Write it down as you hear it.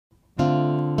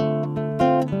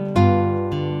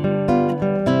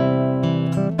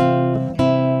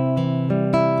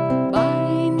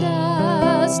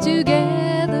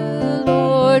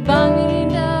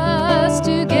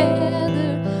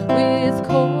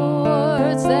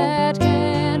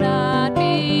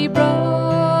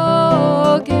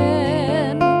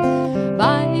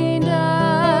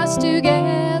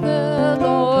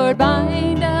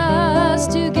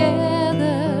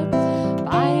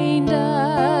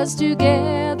us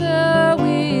together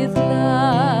with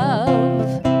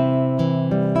love.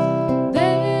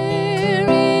 There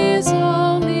is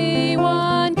only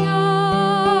one God.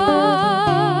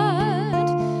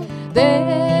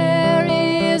 There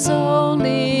is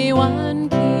only one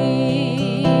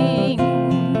King.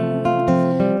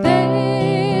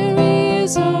 There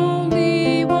is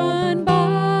only one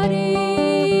body.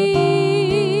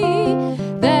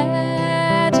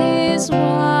 That is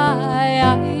why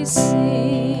I sing.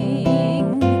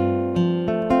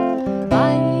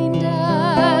 Bind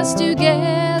us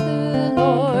together,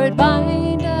 Lord,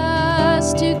 bind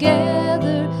us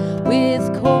together with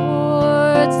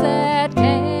cords that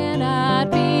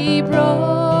cannot be broken.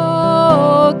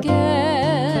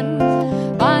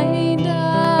 Bind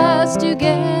us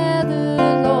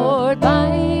together, Lord,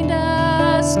 bind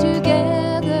us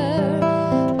together.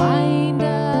 Bind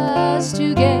us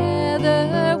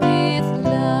together with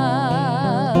love.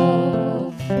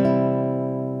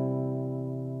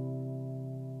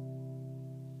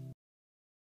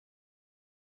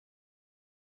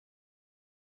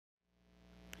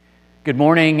 Good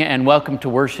morning and welcome to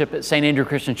worship at St. Andrew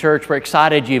Christian Church. We're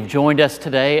excited you've joined us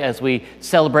today as we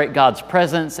celebrate God's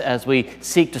presence, as we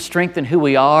seek to strengthen who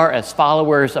we are as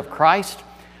followers of Christ.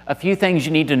 A few things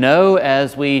you need to know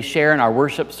as we share in our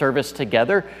worship service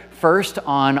together. First,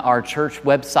 on our church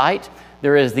website,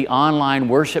 there is the online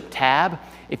worship tab.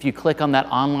 If you click on that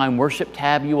online worship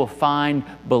tab, you will find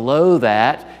below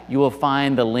that, you will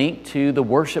find the link to the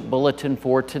worship bulletin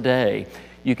for today.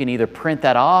 You can either print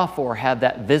that off or have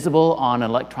that visible on an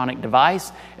electronic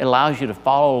device. It allows you to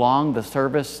follow along the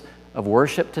service of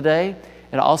worship today.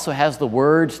 It also has the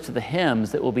words to the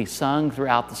hymns that will be sung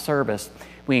throughout the service.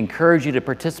 We encourage you to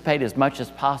participate as much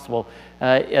as possible.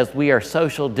 As we are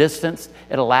social distanced,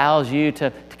 it allows you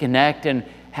to connect and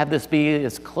have this be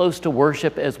as close to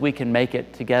worship as we can make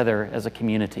it together as a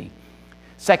community.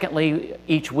 Secondly,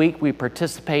 each week we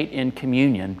participate in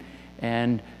communion,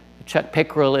 and Chuck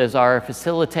Pickrell is our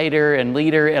facilitator and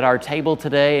leader at our table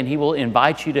today, and he will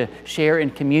invite you to share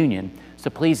in communion. So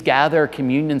please gather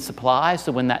communion supplies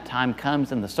so when that time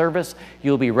comes in the service,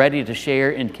 you'll be ready to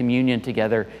share in communion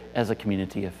together as a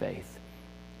community of faith.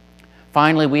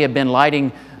 Finally, we have been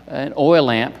lighting an oil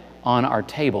lamp on our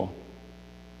table.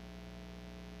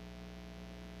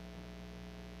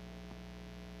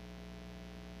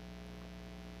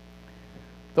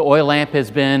 The oil lamp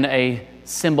has been a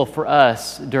symbol for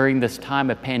us during this time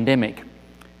of pandemic,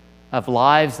 of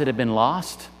lives that have been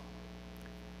lost,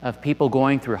 of people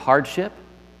going through hardship.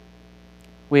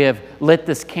 We have lit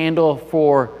this candle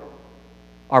for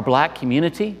our Black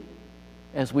community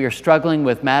as we are struggling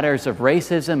with matters of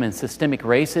racism and systemic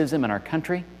racism in our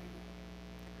country.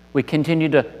 We continue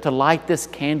to light this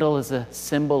candle as a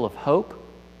symbol of hope,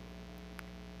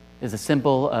 as a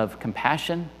symbol of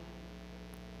compassion,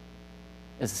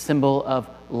 as a symbol of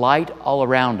light all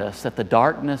around us, that the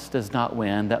darkness does not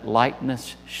win, that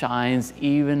lightness shines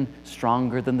even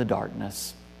stronger than the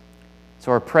darkness.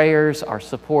 So our prayers, our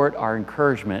support, our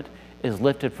encouragement is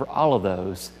lifted for all of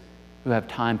those who have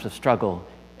times of struggle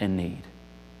and need.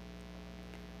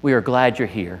 We are glad you're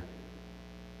here.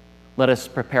 Let us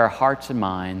prepare our hearts and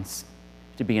minds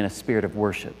to be in a spirit of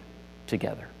worship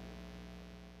together.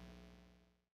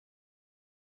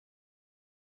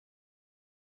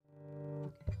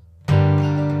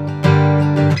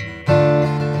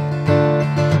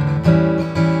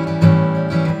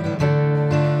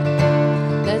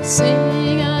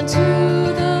 Sing unto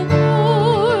the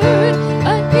Lord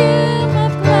a hymn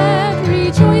of glad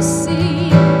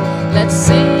rejoicing. Let's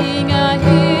sing a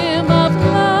hymn of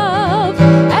love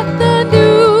at the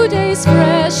new day's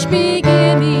fresh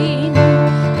beginning.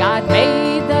 God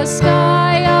made the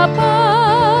sky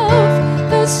above,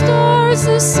 the stars,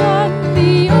 the sun,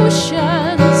 the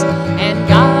oceans, and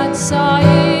God saw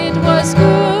it was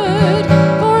good,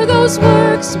 for those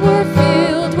works were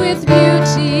filled with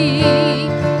beauty.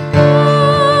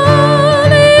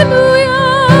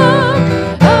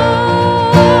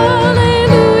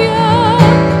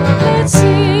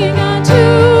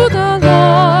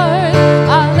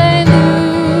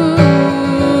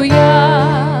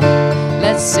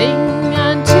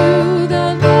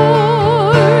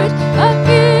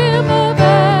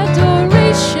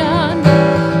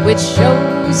 Which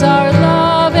shows our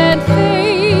love and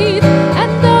faith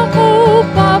and the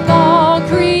hope of all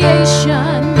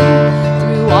creation.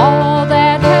 Through all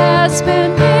that has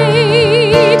been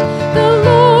made, the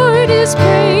Lord is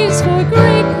praised for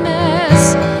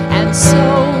greatness. And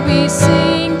so we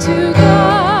sing to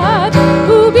God,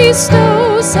 who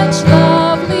bestows such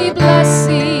lovely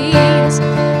blessings.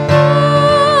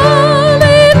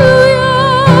 Alleluia,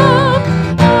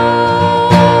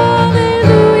 alleluia.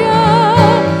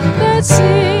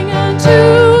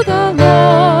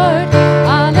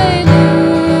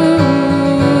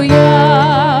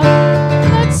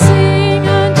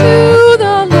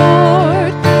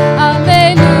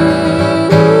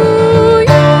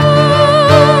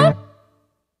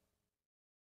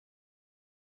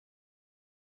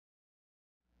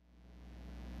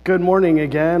 Good morning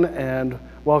again, and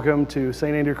welcome to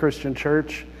St. Andrew Christian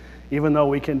Church. Even though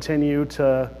we continue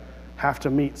to have to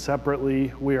meet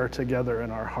separately, we are together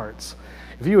in our hearts.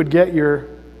 If you would get your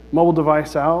mobile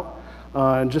device out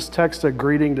and just text a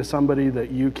greeting to somebody that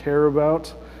you care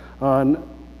about.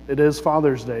 It is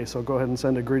Father's Day, so go ahead and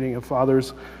send a greeting of fathers,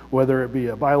 whether it be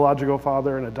a biological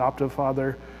father, an adoptive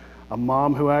father, a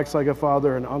mom who acts like a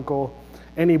father, an uncle,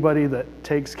 anybody that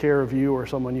takes care of you or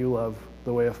someone you love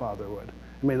the way a father would.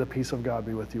 And may the peace of God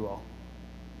be with you all.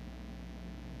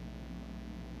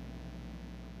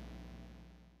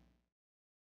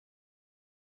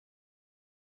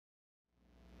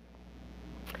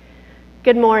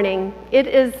 Good morning. It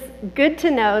is good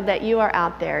to know that you are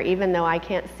out there, even though I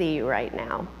can't see you right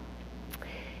now.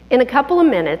 In a couple of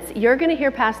minutes, you're going to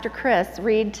hear Pastor Chris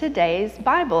read today's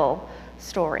Bible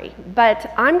story,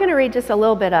 but I'm going to read just a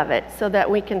little bit of it so that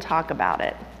we can talk about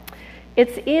it.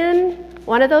 It's in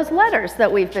one of those letters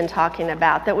that we've been talking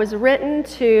about that was written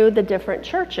to the different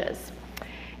churches.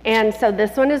 And so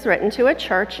this one is written to a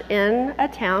church in a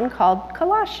town called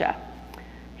Colossia.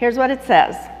 Here's what it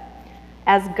says.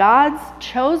 As God's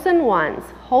chosen ones,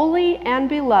 holy and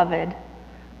beloved,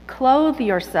 clothe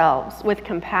yourselves with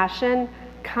compassion,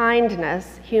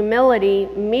 kindness, humility,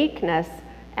 meekness,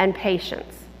 and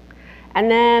patience. And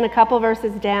then a couple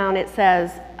verses down, it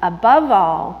says, above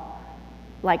all,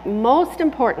 like most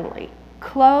importantly,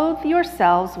 clothe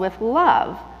yourselves with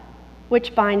love,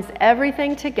 which binds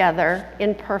everything together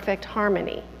in perfect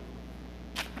harmony.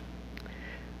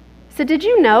 So did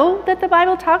you know that the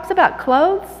Bible talks about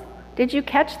clothes? Did you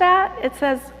catch that? It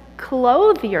says,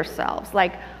 clothe yourselves,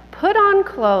 like put on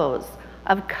clothes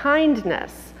of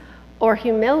kindness or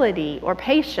humility or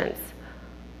patience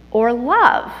or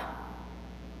love.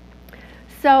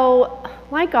 So,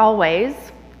 like always,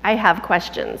 I have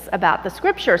questions about the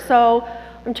scripture. So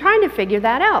I'm trying to figure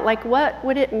that out. Like, what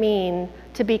would it mean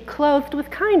to be clothed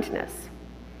with kindness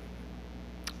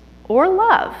or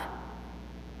love?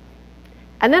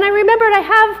 And then I remembered I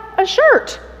have a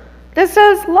shirt that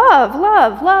says love,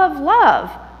 love, love,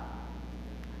 love.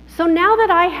 So now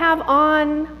that I have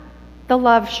on the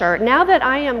love shirt, now that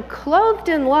I am clothed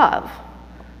in love,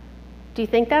 do you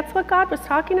think that's what God was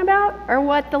talking about? Or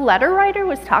what the letter writer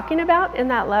was talking about in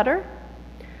that letter?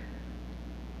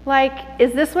 Like,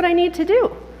 is this what I need to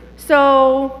do?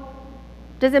 So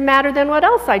does it matter then what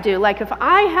else I do? Like, if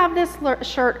I have this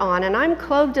shirt on and I'm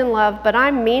clothed in love, but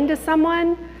I'm mean to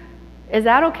someone, is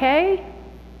that okay?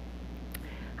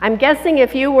 I'm guessing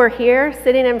if you were here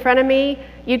sitting in front of me,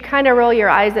 you'd kind of roll your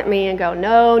eyes at me and go,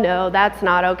 no, no, that's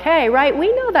not okay, right?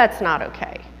 We know that's not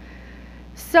okay.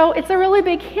 So it's a really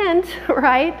big hint,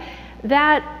 right,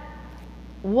 that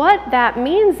what that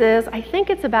means is, I think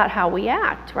it's about how we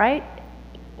act, right?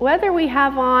 Whether we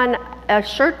have on a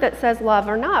shirt that says love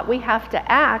or not, we have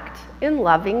to act in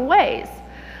loving ways.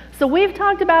 So we've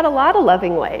talked about a lot of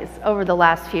loving ways over the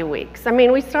last few weeks. I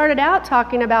mean, we started out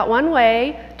talking about one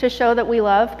way to show that we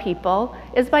love people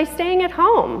is by staying at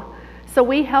home. So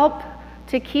we help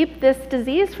to keep this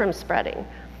disease from spreading.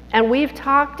 And we've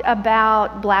talked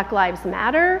about Black Lives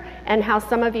Matter and how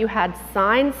some of you had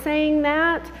signs saying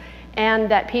that,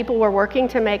 and that people were working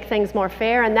to make things more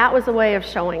fair, and that was a way of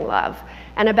showing love,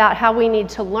 and about how we need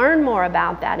to learn more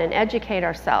about that and educate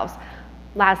ourselves.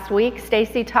 Last week,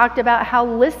 Stacy talked about how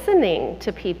listening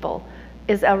to people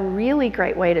is a really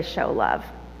great way to show love.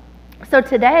 So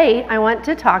today, I want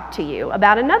to talk to you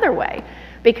about another way,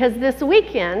 because this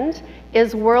weekend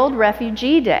is World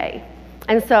Refugee Day.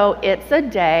 And so it's a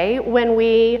day when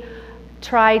we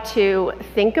try to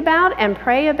think about and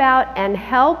pray about and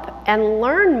help and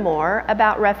learn more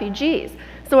about refugees.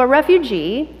 So a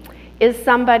refugee is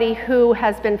somebody who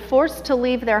has been forced to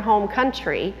leave their home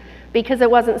country because it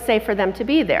wasn't safe for them to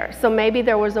be there. So maybe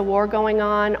there was a war going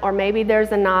on, or maybe there's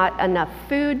not enough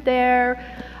food there.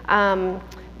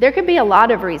 There could be a lot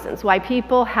of reasons why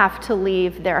people have to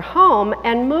leave their home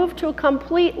and move to a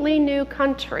completely new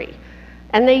country.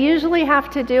 And they usually have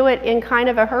to do it in kind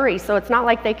of a hurry, so it's not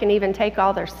like they can even take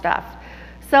all their stuff.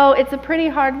 So it's a pretty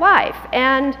hard life.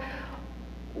 And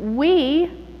we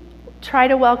try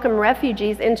to welcome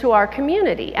refugees into our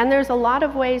community. And there's a lot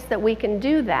of ways that we can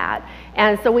do that.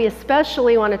 And so we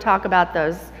especially want to talk about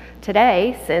those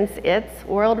today, since it's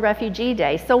World Refugee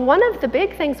Day. So one of the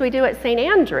big things we do at St.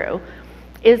 Andrew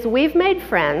is we've made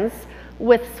friends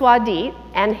with Swadit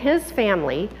and his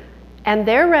family, and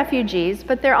they're refugees,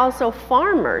 but they're also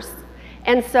farmers.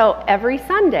 And so every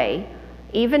Sunday,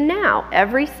 even now,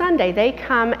 every Sunday, they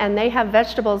come and they have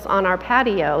vegetables on our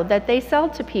patio that they sell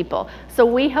to people. So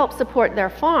we help support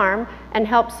their farm and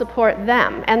help support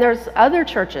them. And there's other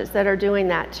churches that are doing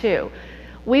that too.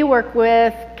 We work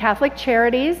with Catholic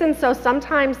Charities, and so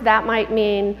sometimes that might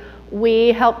mean we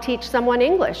help teach someone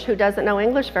English who doesn't know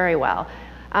English very well.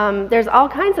 There's all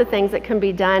kinds of things that can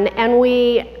be done, and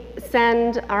we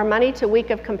send our money to Week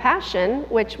of Compassion,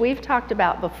 which we've talked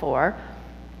about before,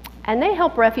 and they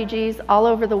help refugees all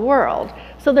over the world.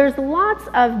 So there's lots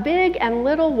of big and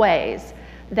little ways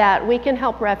that we can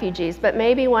help refugees, but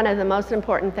maybe one of the most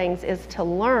important things is to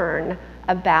learn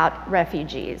about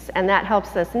refugees, and that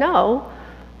helps us know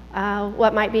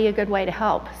what might be a good way to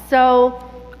help. So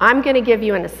I'm going to give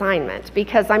you an assignment,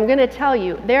 because I'm going to tell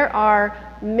you there are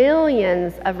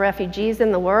millions of refugees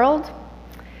in the world,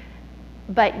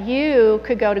 but you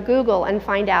could go to Google and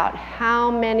find out how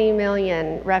many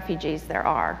million refugees there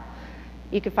are.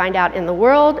 You could find out in the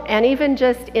world, and even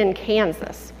just in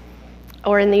Kansas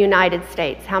or in the United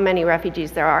States, how many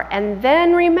refugees there are. And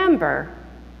then remember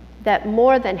that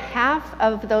more than half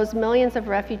of those millions of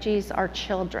refugees are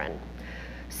children.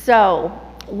 So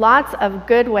lots of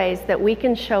good ways that we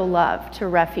can show love to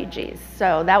refugees.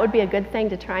 So that would be a good thing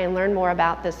to try and learn more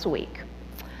about this week.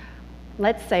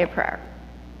 Let's say a prayer.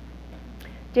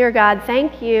 Dear God,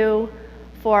 thank you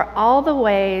for all the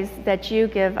ways that you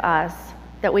give us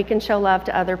that we can show love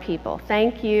to other people.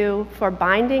 Thank you for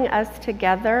binding us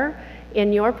together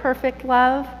in your perfect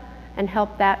love, and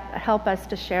help us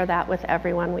to share that with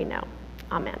everyone we know.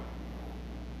 Amen.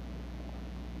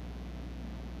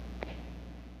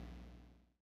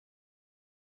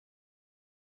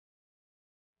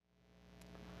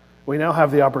 We now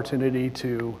have the opportunity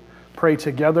to pray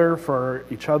together for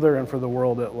each other and for the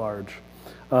world at large.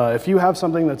 If you have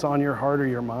something that's on your heart or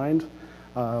your mind,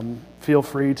 feel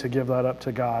free to give that up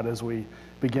to God as we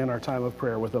begin our time of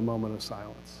prayer with a moment of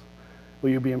silence. Will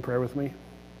you be in prayer with me?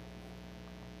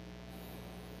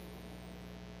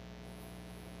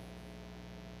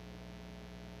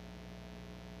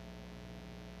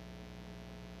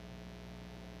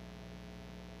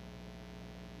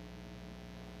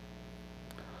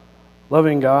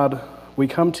 Loving God, we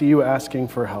come to you asking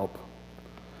for help.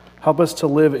 Help us to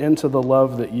live into the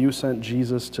love that you sent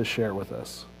Jesus to share with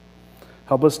us.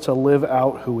 Help us to live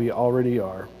out who we already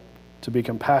are, to be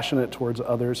compassionate towards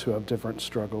others who have different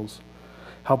struggles.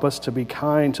 Help us to be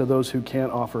kind to those who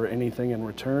can't offer anything in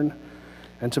return,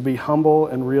 and to be humble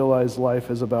and realize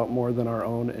life is about more than our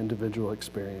own individual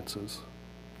experiences.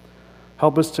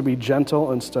 Help us to be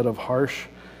gentle instead of harsh,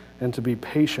 and to be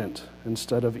patient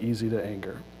instead of easy to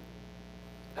anger.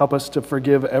 Help us to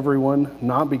forgive everyone,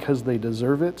 not because they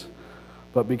deserve it,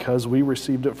 but because we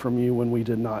received it from you when we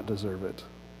did not deserve it.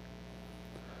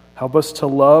 Help us to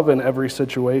love in every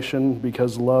situation,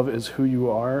 because love is who you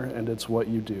are and it's what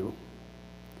you do.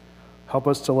 Help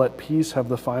us to let peace have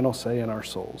the final say in our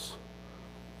souls.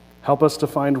 Help us to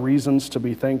find reasons to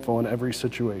be thankful in every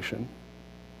situation.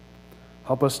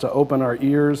 Help us to open our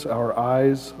ears, our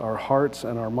eyes, our hearts,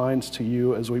 and our minds to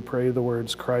you as we pray the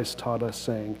words Christ taught us,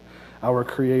 saying, Our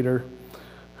Creator,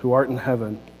 who art in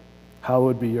heaven,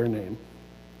 hallowed be your name.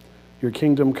 Your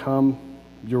kingdom come,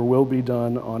 your will be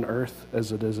done on earth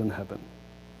as it is in heaven.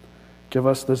 Give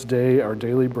us this day our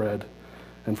daily bread,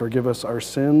 and forgive us our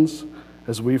sins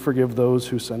as we forgive those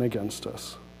who sin against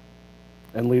us.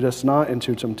 And lead us not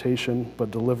into temptation,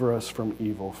 but deliver us from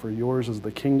evil. For yours is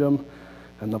the kingdom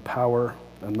and the power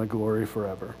and the glory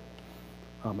forever.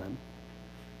 Amen.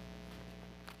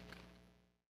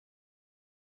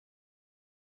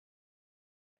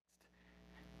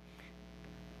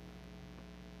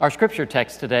 Our scripture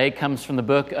text today comes from the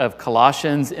book of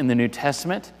Colossians in the New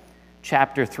Testament,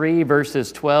 chapter 3,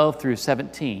 verses 12 through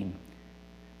 17.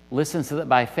 Listen so that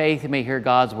by faith you may hear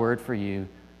God's word for you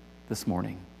this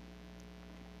morning.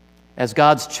 As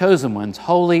God's chosen ones,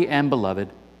 holy and beloved,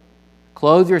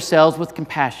 clothe yourselves with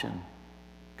compassion,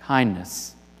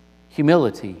 kindness,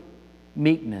 humility,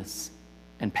 meekness,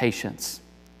 and patience.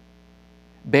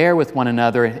 Bear with one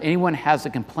another. If anyone has a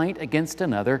complaint against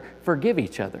another, forgive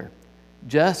each other,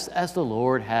 just as the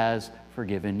Lord has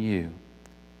forgiven you.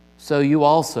 So you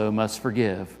also must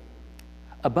forgive.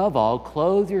 Above all,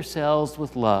 clothe yourselves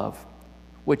with love,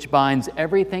 which binds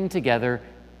everything together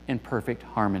in perfect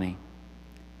harmony.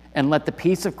 And let the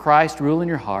peace of Christ rule in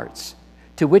your hearts,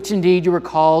 to which indeed you were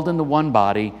called in the one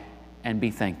body, and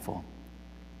be thankful.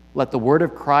 Let the word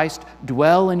of Christ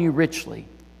dwell in you richly.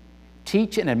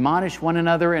 Teach and admonish one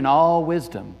another in all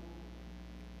wisdom,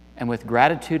 and with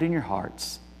gratitude in your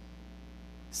hearts,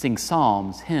 sing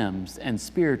psalms, hymns, and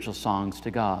spiritual songs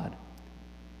to God.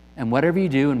 And whatever you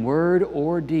do in word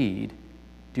or deed,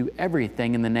 do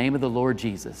everything in the name of the Lord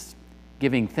Jesus,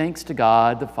 giving thanks to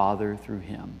God the Father through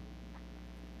him.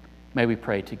 May we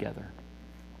pray together.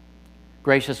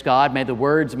 Gracious God, may the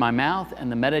words of my mouth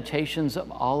and the meditations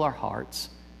of all our hearts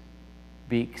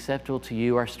be acceptable to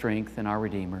you, our strength and our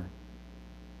Redeemer.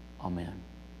 Amen.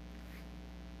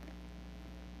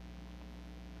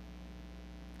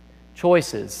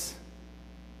 Choices,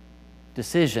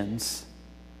 decisions,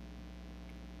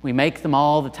 we make them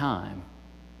all the time.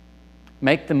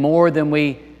 Make them more than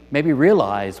we maybe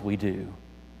realize we do.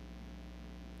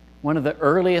 One of the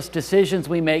earliest decisions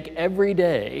we make every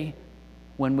day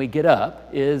when we get up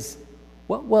is,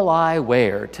 what will I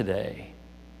wear today?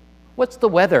 What's the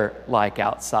weather like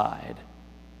outside?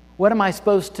 What am I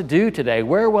supposed to do today?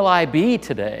 Where will I be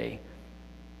today?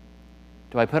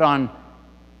 Do I put on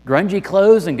grungy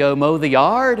clothes and go mow the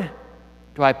yard?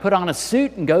 Do I put on a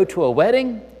suit and go to a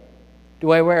wedding?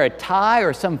 Do I wear a tie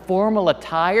or some formal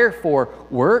attire for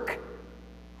work?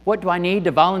 What do I need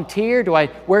to volunteer? Do I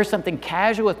wear something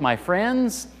casual with my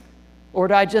friends? Or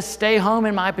do I just stay home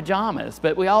in my pajamas?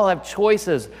 But we all have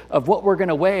choices of what we're going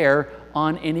to wear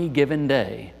on any given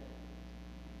day.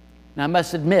 Now, I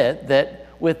must admit that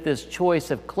with this choice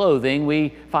of clothing, we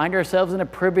find ourselves in a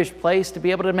privileged place to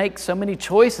be able to make so many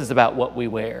choices about what we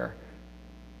wear.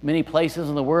 Many places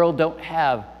in the world don't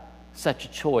have such a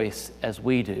choice as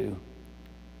we do.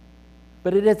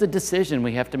 But it is a decision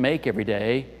we have to make every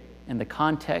day in the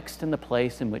context and the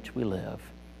place in which we live.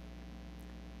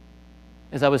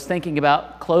 As I was thinking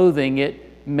about clothing,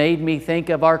 it made me think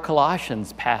of our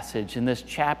Colossians passage in this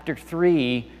chapter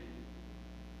 3.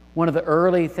 One of the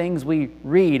early things we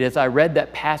read as I read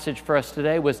that passage for us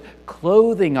today was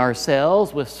clothing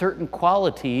ourselves with certain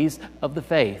qualities of the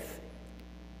faith.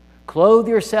 Clothe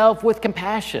yourself with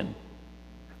compassion.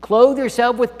 Clothe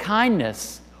yourself with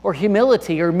kindness or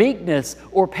humility or meekness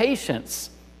or patience.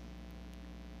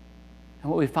 And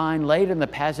what we find later in the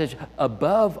passage,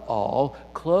 above all,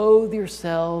 clothe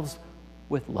yourselves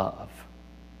with love.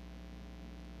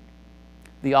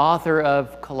 The author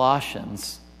of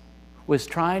Colossians was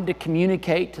trying to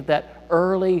communicate to that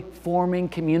early forming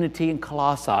community in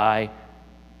Colossae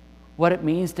what it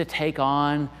means to take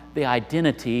on the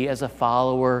identity as a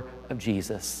follower of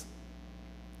Jesus.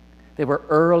 They were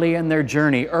early in their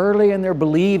journey, early in their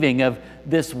believing of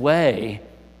this way.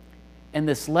 And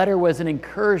this letter was an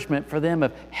encouragement for them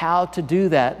of how to do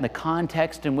that in the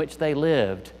context in which they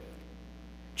lived.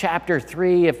 Chapter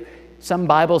 3, if some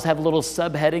Bibles have little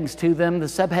subheadings to them, the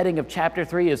subheading of chapter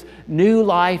 3 is New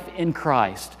Life in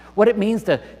Christ. What it means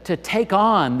to take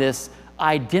on this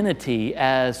identity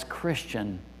as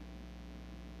Christian.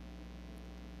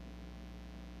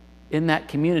 In that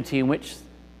community in which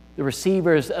the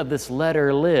receivers of this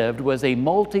letter lived was a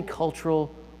multicultural,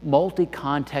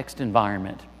 multi-context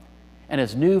environment. And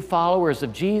as new followers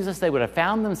of Jesus, they would have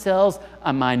found themselves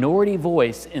a minority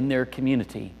voice in their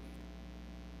community.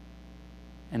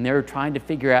 And they're trying to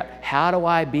figure out, how do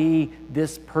I be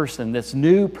this person, this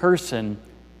new person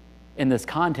in this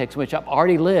context in which I've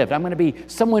already lived? I'm going to be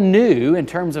someone new in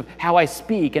terms of how I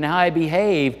speak and how I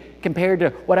behave compared to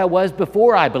what I was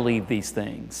before I believed these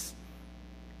things.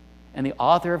 And the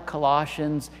author of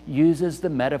Colossians uses the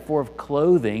metaphor of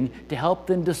clothing to help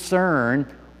them discern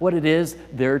what it is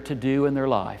they're to do in their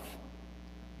life.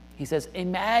 He says,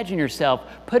 imagine yourself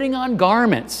putting on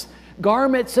garments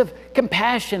of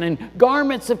compassion and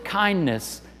garments of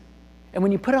kindness. And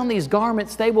when you put on these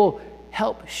garments, they will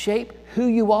help shape who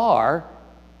you are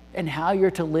and how you're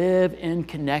to live in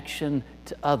connection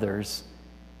to others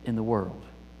in the world.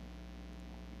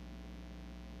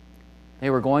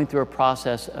 They were going through a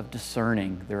process of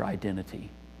discerning their identity.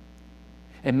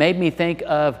 It made me think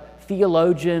of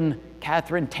theologian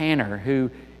Catherine Tanner, who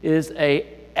is an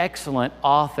excellent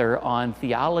author on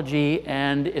theology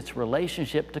and its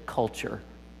relationship to culture.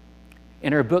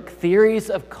 In her book, Theories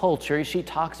of Culture, she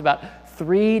talks about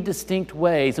 3 distinct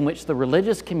ways in which the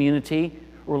religious community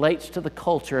relates to the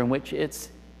culture in which it's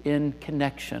in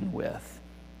connection with.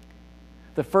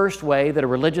 The first way that a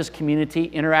religious community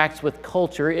interacts with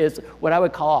culture is what I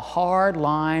would call a hard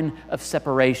line of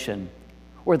separation,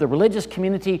 where the religious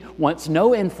community wants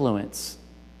no influence,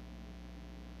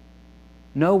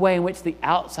 no way in which the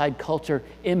outside culture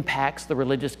impacts the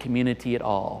religious community at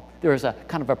all. There is a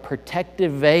kind of a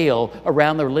protective veil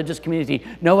around the religious community.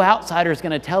 No outsider is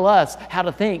going to tell us how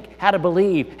to think, how to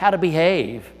believe, how to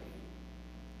behave.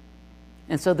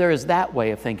 And so there is that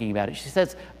way of thinking about it. She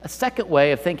says a second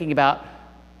way of thinking about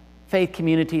faith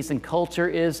communities and culture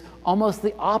is almost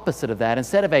the opposite of that.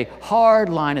 Instead of a hard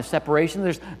line of separation,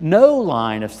 there's no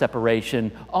line of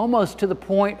separation, almost to the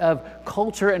point of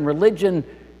culture and religion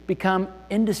become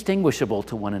indistinguishable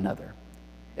to one another.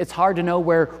 It's hard to know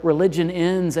where religion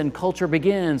ends and culture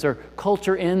begins, or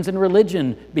culture ends and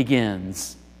religion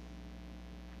begins.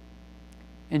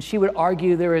 And she would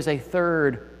argue there is a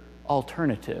third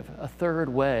alternative, a third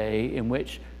way in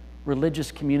which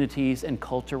religious communities and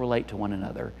culture relate to one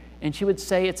another. And she would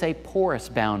say it's a porous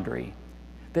boundary,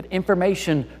 that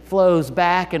information flows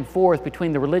back and forth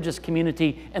between the religious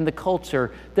community and the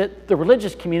culture, that the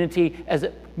religious community, as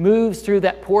it moves through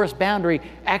that porous boundary,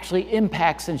 actually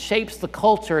impacts and shapes the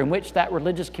culture in which that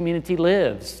religious community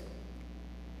lives.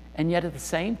 And yet at the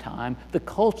same time, the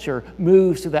culture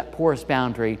moves through that porous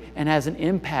boundary and has an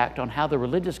impact on how the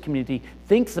religious community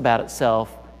thinks about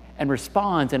itself and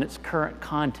responds in its current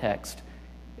context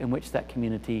in which that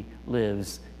community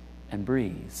lives and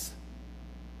breathes.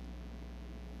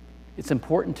 It's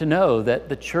important to know that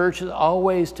the church is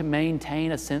always to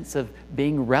maintain a sense of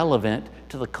being relevant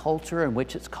to the culture in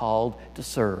which it's called to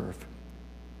serve.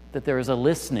 That there is a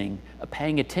listening, a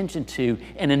paying attention to,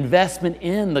 an investment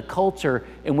in the culture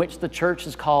in which the church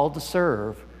is called to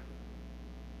serve.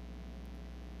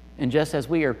 And just as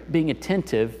we are being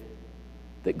attentive,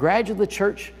 that gradually the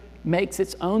church makes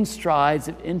its own strides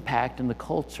of impact in the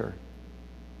culture,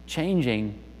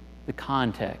 changing the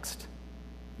context,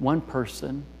 one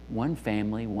person, one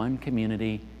family, one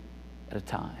community at a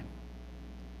time.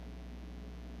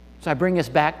 So I bring us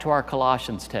back to our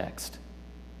Colossians text.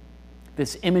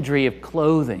 This imagery of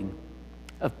clothing,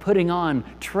 of putting on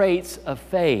traits of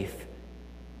faith.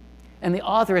 And the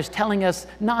author is telling us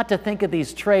not to think of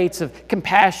these traits of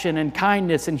compassion and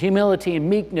kindness and humility and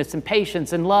meekness and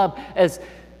patience and love as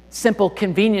simple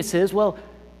conveniences. Well,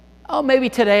 maybe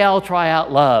today I'll try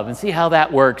out love and see how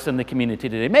that works in the community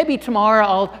today. Maybe tomorrow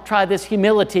I'll try this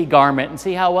humility garment and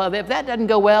see how well. If that doesn't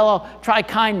go well, I'll try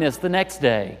kindness the next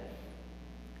day.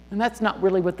 And that's not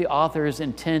really what the author's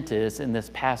intent is in this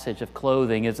passage of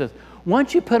clothing. Is that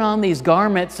once you put on these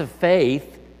garments of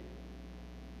faith,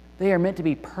 they are meant to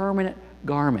be permanent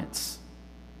garments.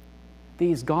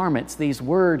 These garments, these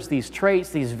words, these traits,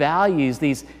 these values,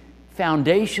 these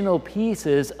foundational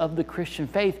pieces of the Christian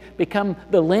faith become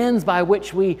the lens by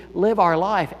which we live our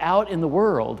life out in the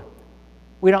world.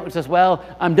 We don't just, well,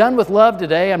 I'm done with love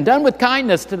today, I'm done with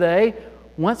kindness today.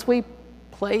 Once we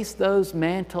place those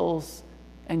mantles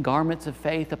and garments of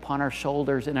faith upon our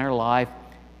shoulders in our life,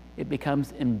 it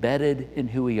becomes embedded in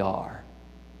who we are.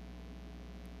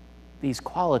 These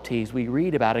qualities we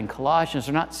read about in Colossians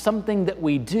are not something that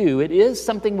we do. It is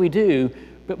something we do,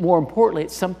 but more importantly,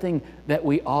 it's something that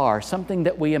we are, something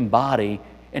that we embody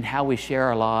in how we share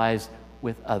our lives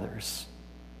with others.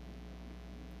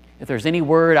 If there's any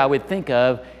word I would think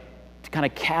of to kind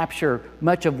of capture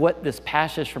much of what this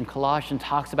passage from Colossians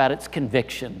talks about, it's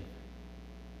conviction.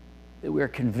 That we are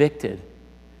convicted,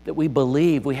 that we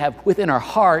believe, we have within our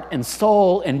heart and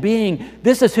soul and being,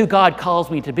 this is who God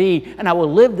calls me to be, and I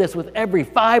will live this with every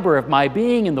fiber of my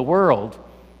being in the world.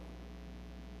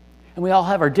 And we all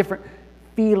have our different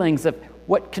feelings of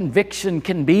what conviction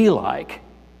can be like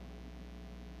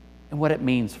and what it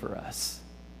means for us.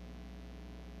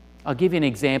 I'll give you an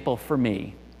example for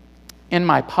me. In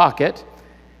my pocket,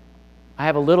 I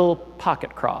have a little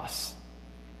pocket cross.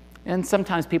 And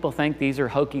sometimes people think these are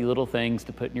hokey little things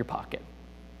to put in your pocket.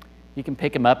 You can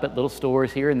pick them up at little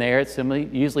stores here and there. It's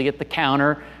usually at the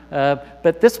counter.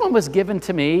 But this one was given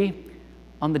to me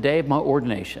on the day of my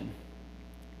ordination,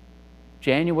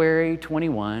 January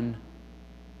 21,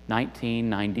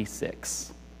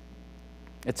 1996.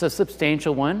 It's a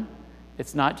substantial one.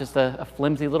 It's not just a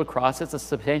flimsy little cross. It's a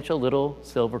substantial little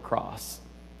silver cross.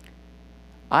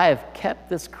 I have kept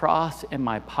this cross in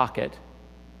my pocket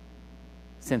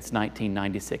since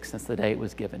 1996, since the day it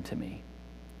was given to me.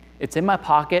 It's in my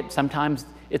pocket. Sometimes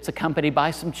it's accompanied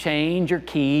by some change or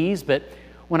keys, but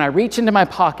when I reach into my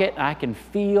pocket, I can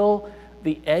feel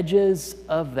the edges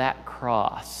of that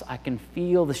cross. I can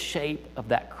feel the shape of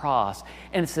that cross.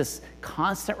 And it's this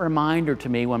constant reminder to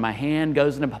me when my hand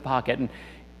goes into my pocket, and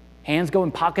hands go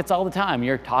in pockets all the time.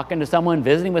 You're talking to someone,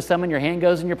 visiting with someone, your hand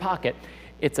goes in your pocket.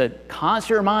 It's a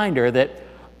constant reminder that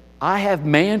I have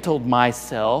mantled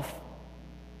myself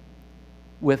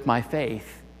with my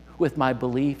faith, with my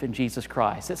belief in Jesus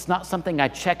Christ. It's not something I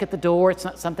check at the door. It's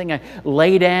not something I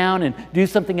lay down and do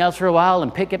something else for a while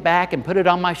and pick it back and put it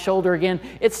on my shoulder again.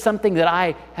 It's something that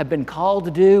I have been called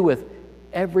to do with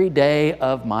every day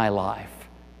of my life.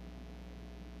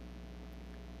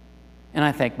 And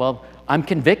I think, well, I'm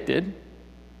convicted.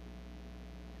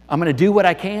 I'm going to do what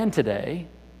I can today.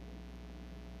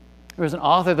 There was an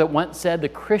author that once said, the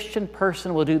Christian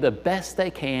person will do the best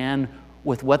they can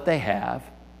with what they have,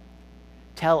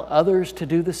 tell others to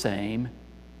do the same,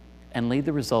 and leave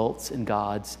the results in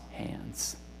God's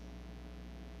hands.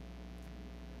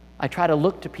 I try to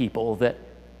look to people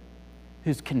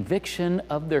whose conviction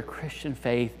of their Christian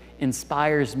faith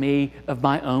inspires me of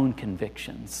my own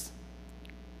convictions.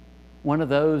 One of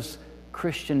those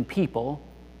Christian people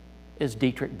is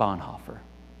Dietrich Bonhoeffer,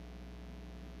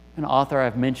 an author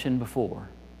I've mentioned before.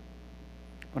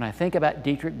 When I think about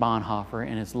Dietrich Bonhoeffer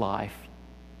and his life,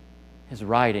 his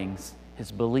writings,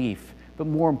 his belief, but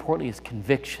more importantly, his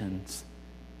convictions,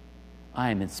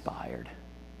 I am inspired.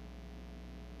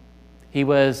 He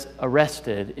was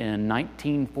arrested in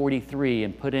 1943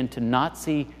 and put into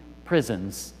Nazi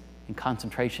prisons and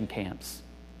concentration camps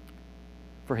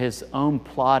for his own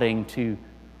plotting to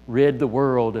rid the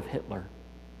world of Hitler.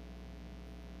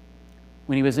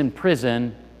 When he was in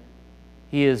prison,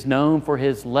 he is known for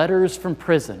his letters from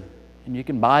prison, and you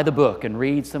can buy the book and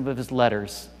read some of his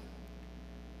letters.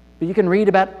 But you can read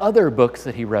about other books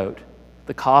that he wrote,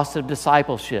 The Cost of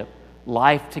Discipleship,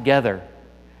 Life Together,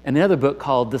 and another book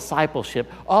called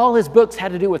Discipleship. All his books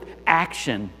had to do with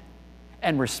action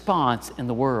and response in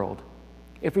the world.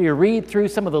 If you read through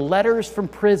some of the letters from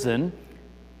prison,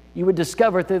 you would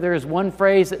discover that there is one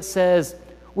phrase that says,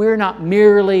 we're not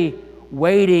merely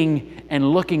waiting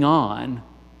and looking on.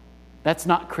 That's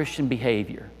not Christian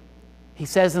behavior. He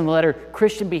says in the letter,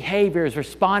 Christian behavior is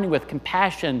responding with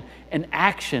compassion and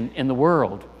action in the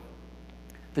world.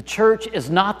 The church is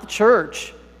not the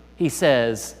church, he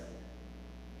says,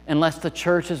 unless the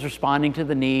church is responding to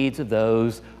the needs of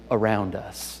those around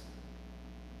us.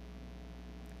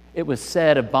 It was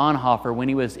said of Bonhoeffer when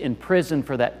he was in prison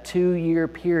for that 2-year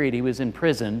period he was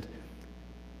imprisoned,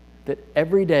 that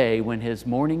every day when his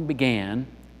morning began,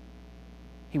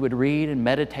 he would read and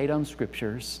meditate on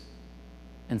scriptures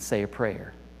and say a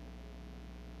prayer.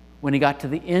 When he got to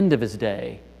the end of his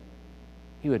day,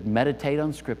 he would meditate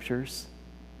on scriptures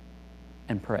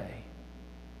and pray.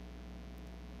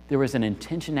 There was an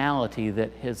intentionality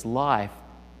that his life,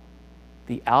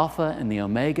 the alpha and the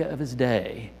omega of his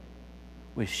day,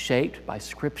 was shaped by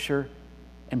scripture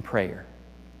and prayer.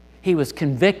 He was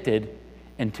convicted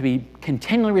and to be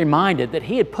continually reminded that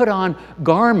he had put on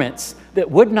garments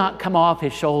that would not come off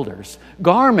his shoulders,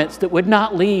 garments that would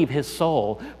not leave his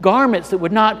soul, garments that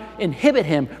would not inhibit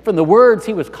him from the words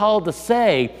he was called to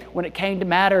say when it came to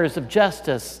matters of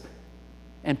justice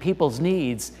and people's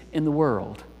needs in the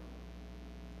world.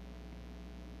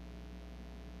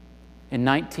 In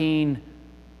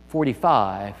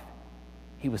 1945,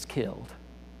 he was killed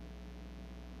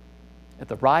at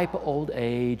the ripe old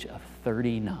age of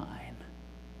 39.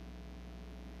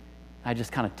 I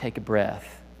just kind of take a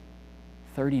breath.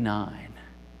 39.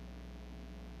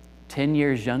 10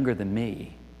 years younger than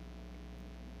me.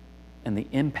 And the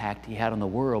impact he had on the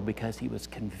world because he was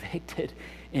convicted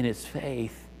in his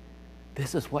faith.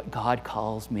 This is what God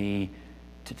calls me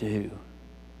to do.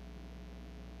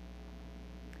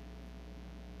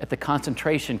 At the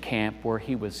concentration camp where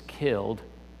he was killed,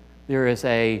 there is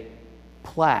a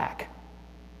plaque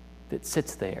that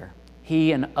sits there.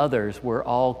 He and others were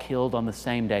all killed on the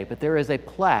same day. But there is a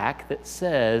plaque that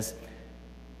says,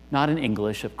 not in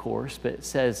English, of course, but it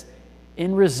says,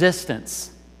 in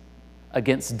resistance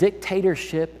against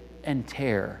dictatorship and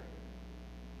terror,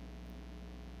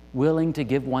 willing to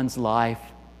give one's life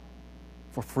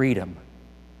for freedom,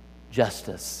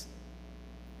 justice,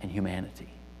 and humanity.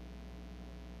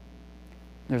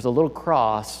 There's a little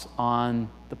cross on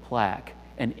the plaque,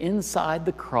 and inside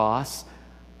the cross,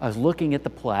 I was looking at the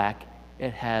plaque,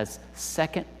 it has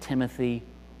 2 Timothy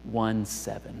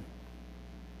 1:7.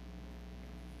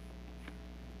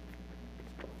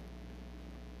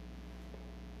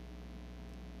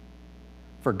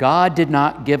 For God did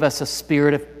not give us a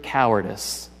spirit of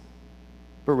cowardice,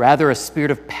 but rather a spirit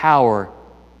of power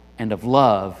and of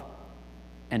love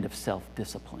and of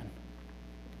self-discipline.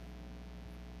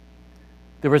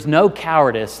 There was no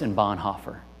cowardice in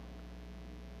Bonhoeffer.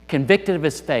 Convicted of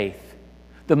his faith,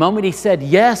 the moment he said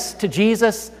yes to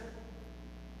Jesus,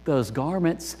 those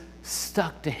garments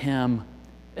stuck to him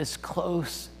as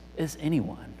close as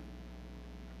anyone.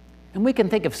 And we can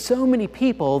think of so many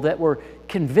people that were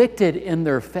convicted in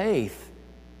their faith.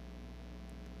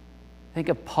 Think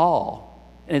of Paul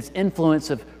and his influence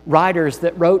of writers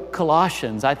that wrote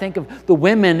Colossians. I think of the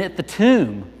women at the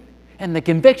tomb and the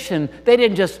conviction. They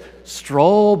didn't just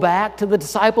stroll back to the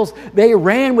disciples. They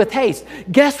ran with haste.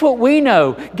 Guess what we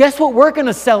know? Guess what we're going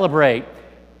to celebrate?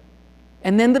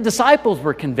 And then the disciples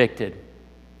were convicted.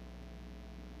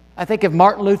 I think of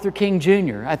Martin Luther King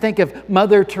Jr. I think of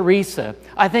Mother Teresa.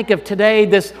 I think of today,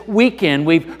 this weekend,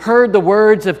 we've heard the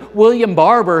words of William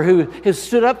Barber, who has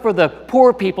stood up for the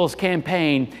Poor People's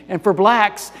Campaign and for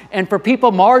blacks and for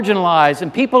people marginalized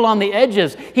and people on the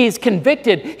edges. He's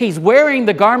convicted. He's wearing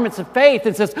the garments of faith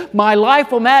and says, my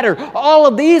life will matter. All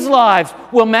of these lives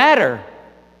will matter.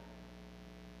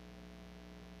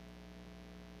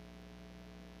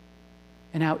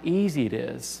 and how easy it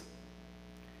is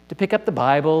to pick up the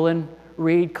Bible and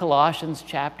read Colossians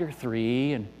chapter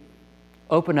 3 and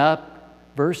open up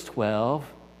verse 12.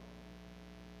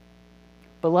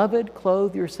 Beloved,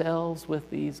 clothe yourselves with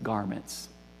these garments.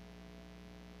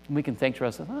 And we can think to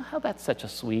ourselves, oh, how that's such a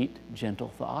sweet,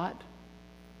 gentle thought.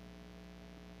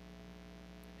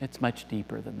 It's much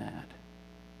deeper than that.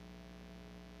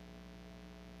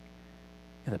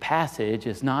 The passage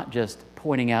is not just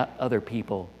pointing out other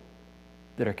people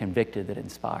that are convicted that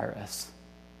inspire us.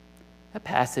 That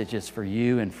passage is for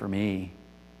you and for me.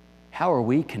 How are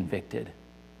we convicted?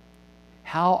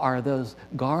 How are those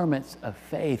garments of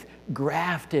faith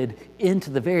grafted into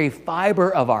the very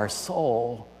fiber of our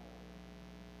soul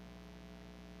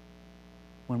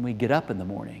when we get up in the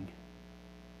morning?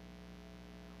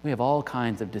 We have all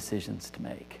kinds of decisions to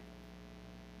make.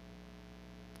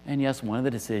 And yes, one of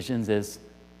the decisions is,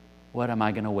 what am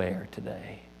I going to wear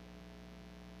today?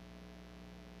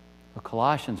 Well,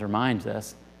 Colossians reminds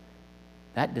us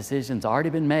that decision's already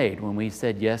been made when we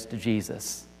said yes to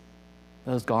Jesus.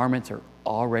 Those garments are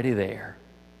already there.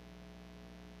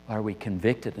 Are we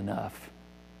convicted enough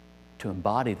to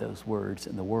embody those words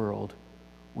in the world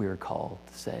we are called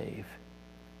to save,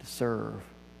 to serve,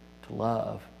 to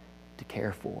love, to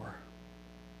care for?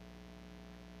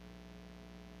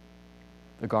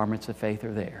 The garments of faith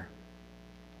are there.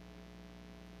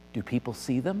 Do people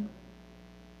see them?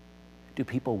 Do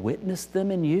people witness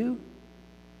them in you?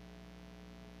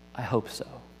 I hope so.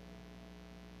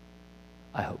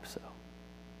 I hope so.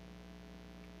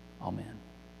 Amen.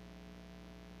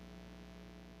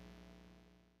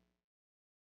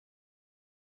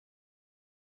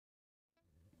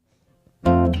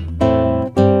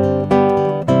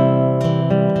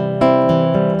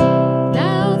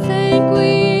 Now thank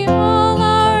we all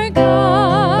our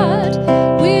God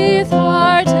with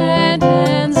heart and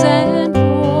hands and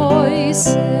voices,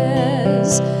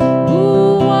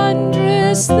 who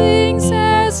wondrous things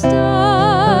has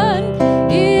done,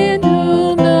 in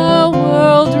whom the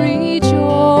world rejoices,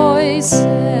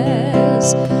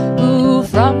 who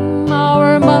from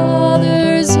our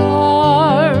mother's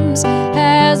arms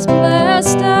has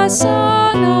blessed us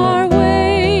on our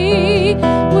way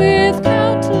with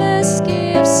countless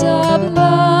gifts of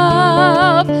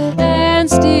love, and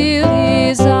still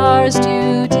is ours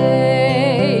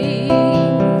today.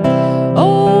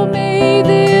 Oh, may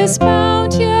this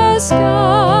bounteous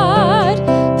God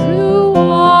through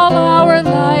all our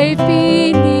life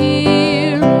be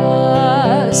near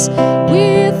us,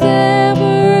 with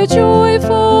ever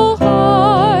joyful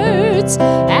hearts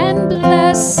and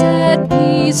blessed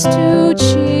peace to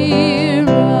cheer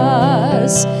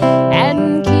us,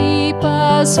 and keep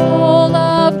us full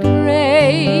of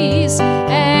grace,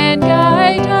 and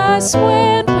guide us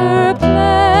when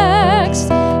perplexed,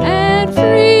 and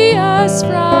free us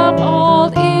from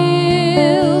all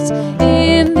ills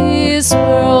in this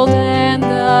world and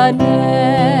the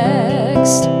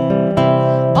next.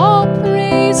 All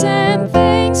praise and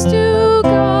thanks to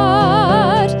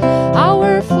God,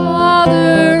 our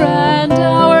Father and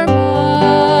our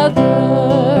Mother,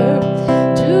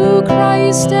 to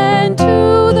Christ and to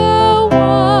the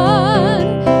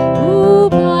one who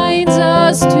binds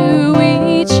us to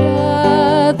each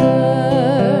other,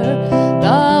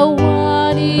 the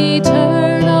one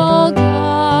eternal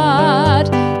God,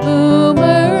 whom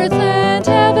earth and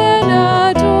heaven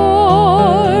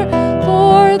adore,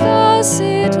 for thus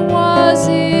it was,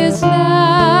 is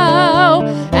now,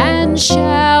 and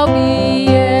shall be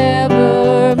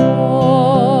evermore.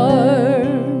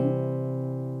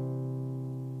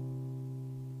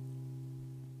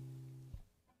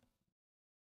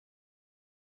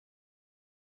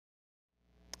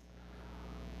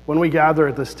 When we gather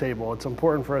at this table, it's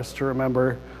important for us to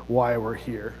remember why we're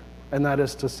here, and that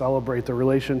is to celebrate the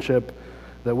relationship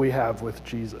that we have with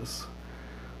Jesus.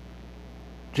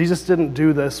 Jesus didn't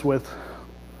do this with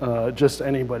just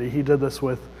anybody. He did this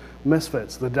with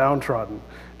misfits, the downtrodden.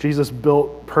 Jesus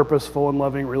built purposeful and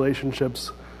loving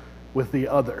relationships with the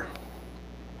other.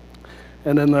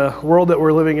 And in the world that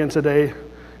we're living in today,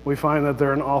 we find that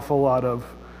there are an awful lot of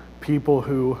people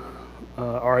who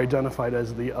are identified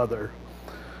as the other.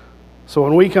 So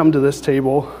when we come to this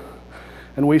table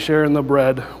and we share in the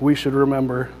bread, we should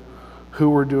remember who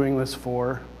we're doing this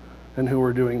for and who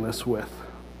we're doing this with.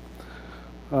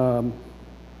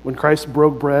 When Christ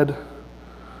broke bread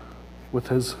with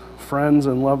his friends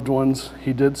and loved ones,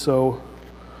 he did so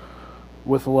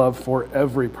with love for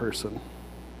every person.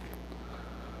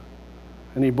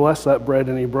 And he blessed that bread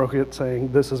and he broke it,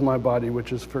 saying, "This is my body,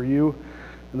 which is for you."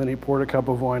 And then he poured a cup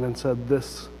of wine and said,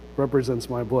 "This represents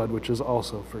my blood, which is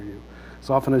also for you. As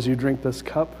often as you drink this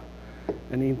cup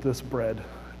and eat this bread.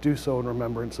 Do so in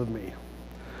remembrance of me.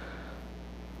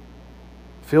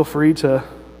 Feel free to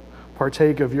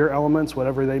partake of your elements,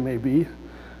 whatever they may be,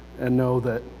 and know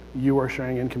that you are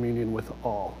sharing in communion with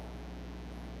all.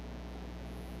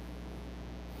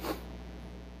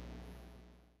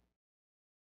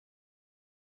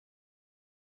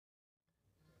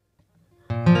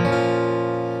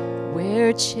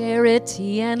 Where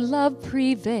charity and love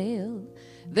prevail,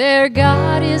 there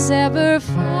God is ever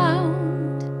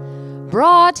found,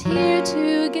 brought here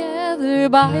together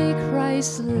by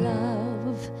Christ's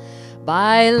love.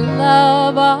 By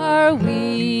love are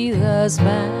we thus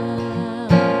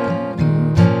bound.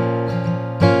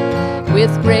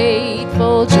 With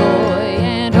grateful joy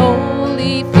and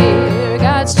holy fear,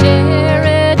 God's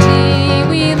charity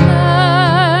we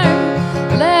learn.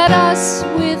 Let us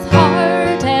with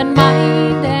heart and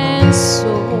mind and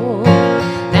soul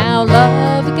now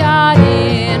love God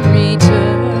in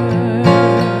return.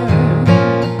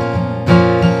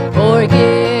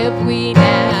 Forgive we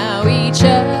now each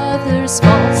other's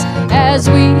faults as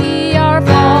we our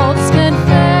faults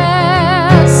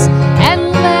confess,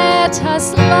 and let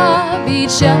us love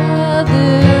each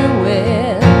other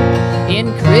well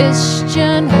in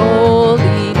Christian holiness.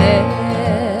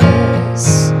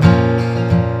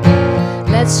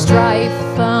 Let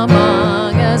strife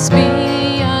among us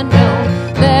be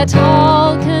unknown, let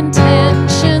all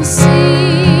contention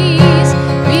cease.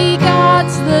 Be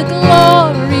God's the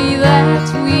glory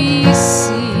that we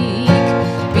seek,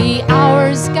 be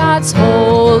ours God's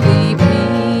holy peace.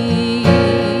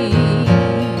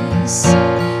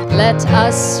 Let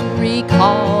us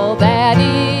recall that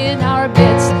in our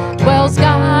midst dwells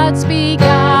God's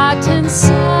begotten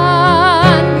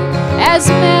Son, as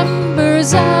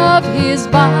members of his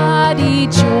body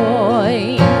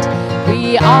joined,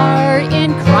 we are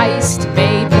in Christ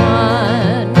made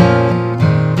one.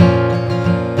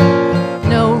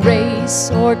 No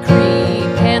race or creed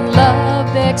can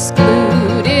love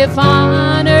exclude, if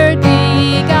honored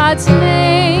be God's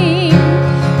name.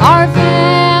 Our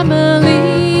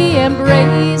family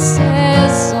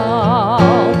embraces all,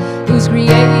 whose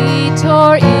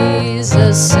Creator is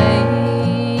the same.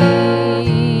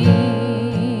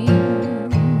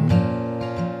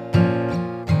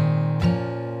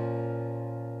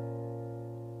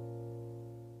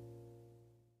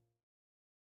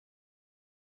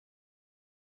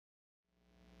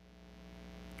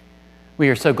 We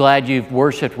are so glad you've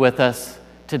worshiped with us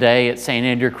today at St.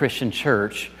 Andrew Christian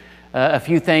Church. A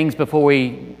few things before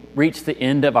we reach the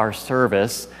end of our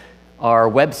service. Our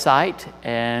website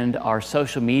and our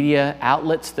social media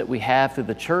outlets that we have through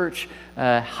the church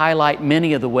highlight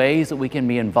many of the ways that we can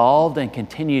be involved and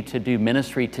continue to do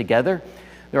ministry together.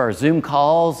 There are Zoom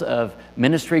calls of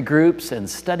ministry groups and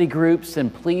study groups,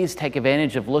 and please take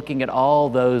advantage of looking at all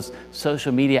those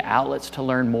social media outlets to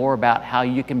learn more about how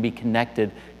you can be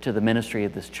connected to the ministry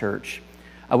of this church.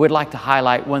 I would like to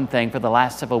highlight one thing. For the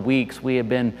last several weeks, we have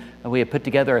put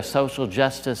together a social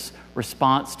justice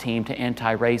response team to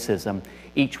anti-racism.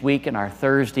 Each week in our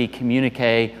Thursday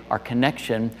communique, our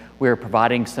connection, we are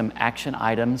providing some action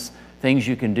items, things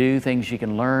you can do, things you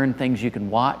can learn, things you can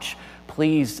watch.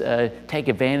 Please take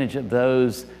advantage of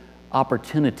those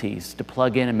opportunities to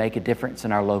plug in and make a difference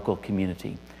in our local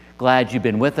community. Glad you've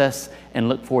been with us, and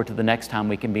look forward to the next time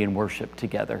we can be in worship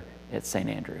together at St.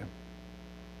 Andrew.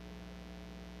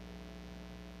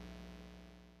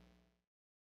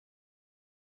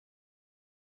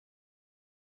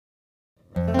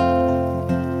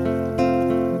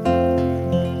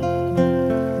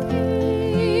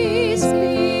 Peace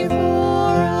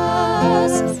before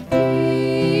us,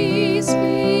 peace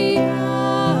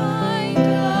behind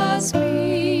us,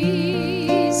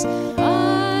 peace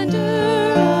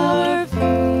under our feet.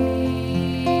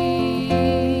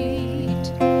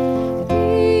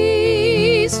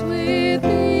 Peace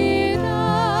within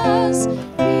us,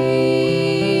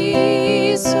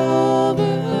 peace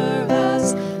over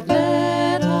us.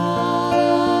 Let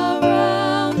all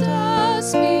around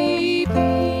us be peace.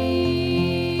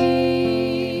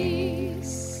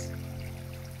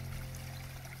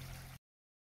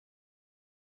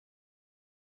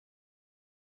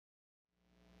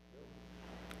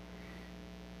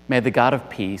 May the God of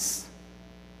peace,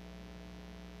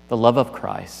 the love of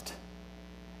Christ,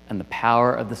 and the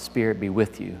power of the Spirit be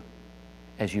with you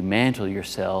as you mantle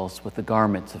yourselves with the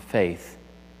garments of faith,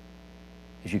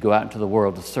 as you go out into the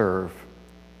world to serve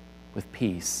with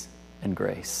peace and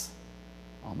grace.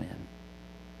 Amen.